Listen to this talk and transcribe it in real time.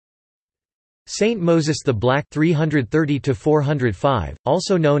Saint Moses the Black 330–405,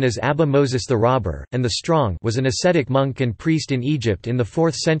 also known as Abba Moses the Robber, and the Strong, was an ascetic monk and priest in Egypt in the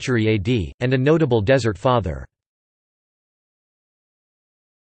 4th century AD, and a notable desert father.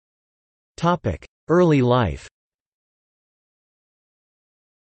 Early life.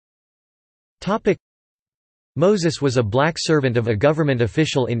 Moses was a black servant of a government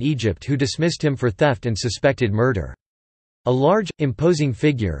official in Egypt who dismissed him for theft and suspected murder. A large, imposing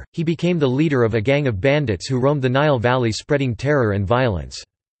figure, he became the leader of a gang of bandits who roamed the Nile Valley spreading terror and violence.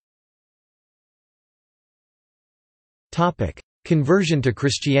 Conversion to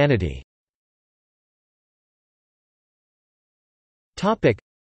Christianity.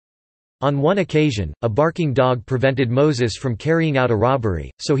 On one occasion, a barking dog prevented Moses from carrying out a robbery,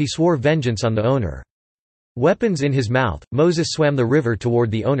 so he swore vengeance on the owner. Weapons in his mouth, Moses swam the river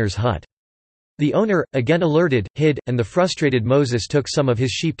toward the owner's hut. The owner, again alerted, hid, and the frustrated Moses took some of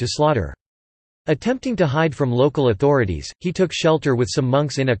his sheep to slaughter. Attempting to hide from local authorities, he took shelter with some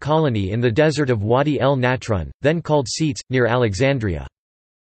monks in a colony in the desert of Wadi el Natron, then called Seats, near Alexandria.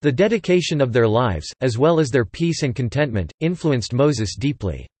 The dedication of their lives, as well as their peace and contentment, influenced Moses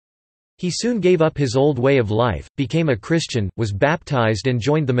deeply. He soon gave up his old way of life, became a Christian, was baptized and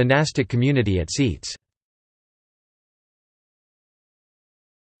joined the monastic community at Seats.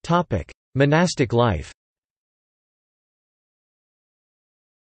 Monastic life.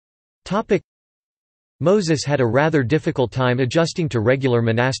 Moses had a rather difficult time adjusting to regular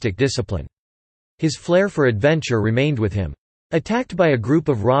monastic discipline. His flair for adventure remained with him. Attacked by a group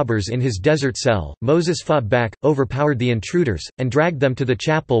of robbers in his desert cell, Moses fought back, overpowered the intruders, and dragged them to the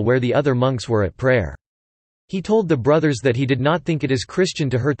chapel where the other monks were at prayer. He told the brothers that he did not think it is Christian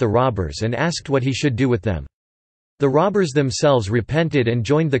to hurt the robbers and asked what he should do with them. The robbers themselves repented and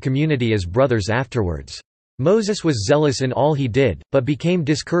joined the community as brothers afterwards. Moses was zealous in all he did, but became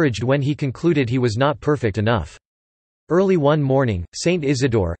discouraged when he concluded he was not perfect enough. Early one morning, Saint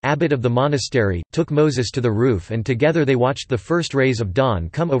Isidore, abbot of the monastery, took Moses to the roof and together they watched the first rays of dawn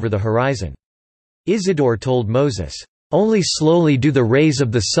come over the horizon. Isidore told Moses, "Only slowly do the rays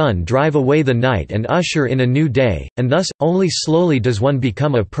of the sun drive away the night and usher in a new day, and thus, only slowly does one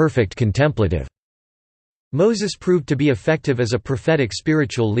become a perfect contemplative." Moses proved to be effective as a prophetic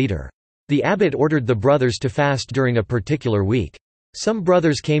spiritual leader. The abbot ordered the brothers to fast during a particular week. Some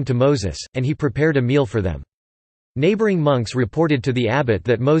brothers came to Moses, and he prepared a meal for them. Neighboring monks reported to the abbot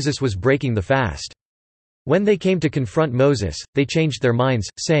that Moses was breaking the fast. When they came to confront Moses, they changed their minds,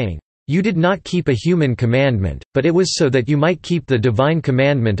 saying, "You did not keep a human commandment, but it was so that you might keep the divine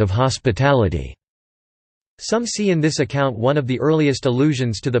commandment of hospitality." Some see in this account one of the earliest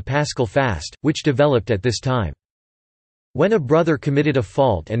allusions to the Paschal fast, which developed at this time. When a brother committed a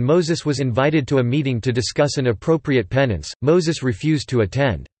fault and Moses was invited to a meeting to discuss an appropriate penance, Moses refused to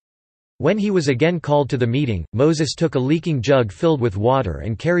attend. When he was again called to the meeting, Moses took a leaking jug filled with water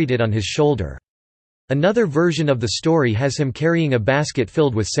and carried it on his shoulder. Another version of the story has him carrying a basket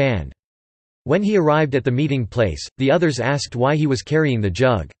filled with sand. When he arrived at the meeting place, the others asked why he was carrying the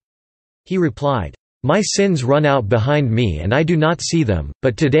jug. He replied, "My sins run out behind me and I do not see them,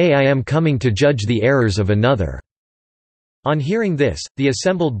 but today I am coming to judge the errors of another." On hearing this, the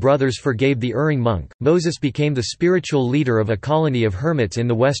assembled brothers forgave the erring monk. Moses became the spiritual leader of a colony of hermits in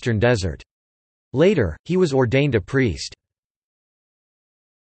the western desert. Later, he was ordained a priest.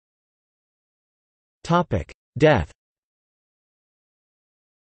 Death.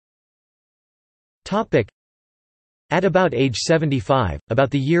 At about age 75, about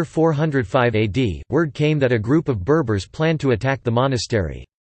the year 405 AD, word came that a group of Berbers planned to attack the monastery.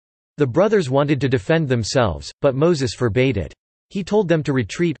 The brothers wanted to defend themselves, but Moses forbade it. He told them to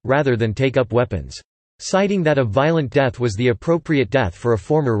retreat, rather than take up weapons. Citing that a violent death was the appropriate death for a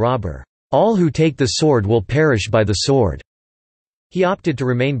former robber. "All who take the sword will perish by the sword." He opted to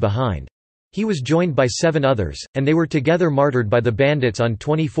remain behind. He was joined by 7 others, and they were together martyred by the bandits on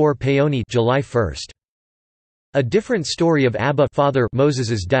 24 Paoni, July 1. A different story of Abba Father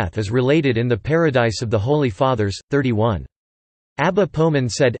Moses's death is related in the Paradise of the Holy Fathers, 31. Abba Poman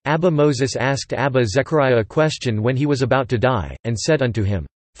said, Abba Moses asked Abba Zechariah a question when he was about to die, and said unto him,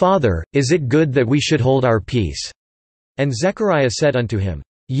 "Father, is it good that we should hold our peace?" And Zechariah said unto him,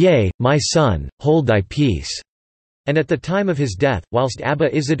 "Yea, my son, hold thy peace." And at the time of his death, whilst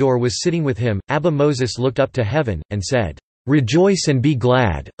Abba Isidore was sitting with him, Abba Moses looked up to heaven, and said, "Rejoice and be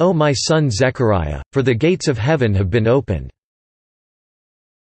glad, O my son Zechariah, for the gates of heaven have been opened."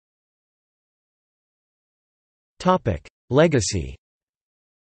 Legacy.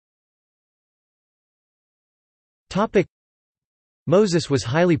 Moses was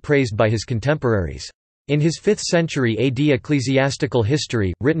highly praised by his contemporaries. In his 5th century AD ecclesiastical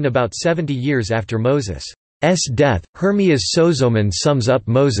history, written about 70 years after Moses' death, Hermias Sozomen sums up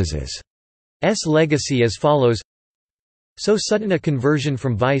Moses's legacy as follows: So sudden a conversion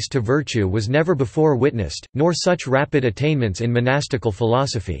from vice to virtue was never before witnessed, nor such rapid attainments in monastical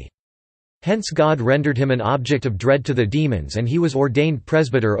philosophy. Hence God rendered him an object of dread to the demons, and he was ordained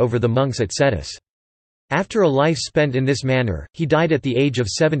presbyter over the monks at Cetus. After a life spent in this manner, he died at the age of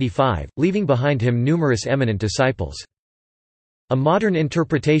 75, leaving behind him numerous eminent disciples. A modern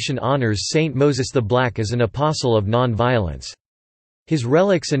interpretation honors Saint Moses the Black as an apostle of non-violence. His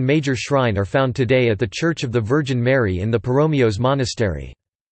relics and major shrine are found today at the Church of the Virgin Mary in the Poromios Monastery.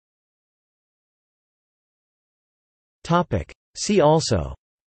 See also: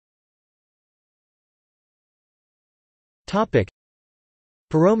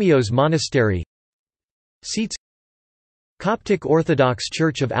 Poromios Monastery, Seats, Coptic Orthodox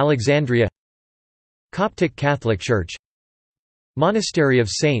Church of Alexandria, Coptic Catholic Church, Monastery of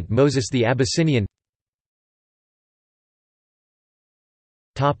Saint Moses the Abyssinian.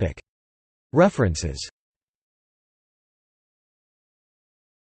 References.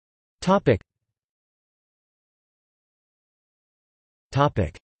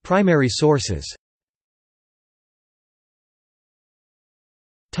 Primary sources.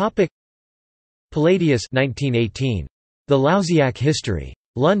 Palladius 1918. The Lausiac History.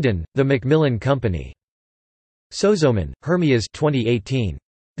 London, The Macmillan Company. Sozomen, Hermias 2018.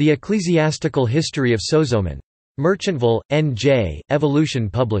 The Ecclesiastical History of Sozomen. Merchantville, N.J., Evolution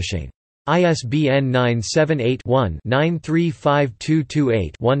Publishing. ISBN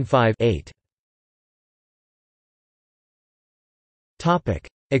 978-1-935228-15-8.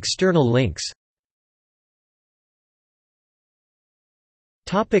 External links.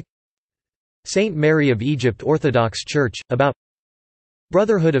 Saint Mary of Egypt Orthodox Church, about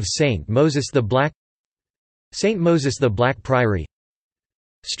Brotherhood of Saint Moses the Black, Saint Moses the Black Priory,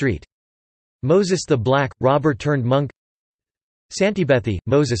 Street. Moses the Black, robber turned monk, Santibethy,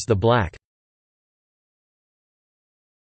 Moses the Black.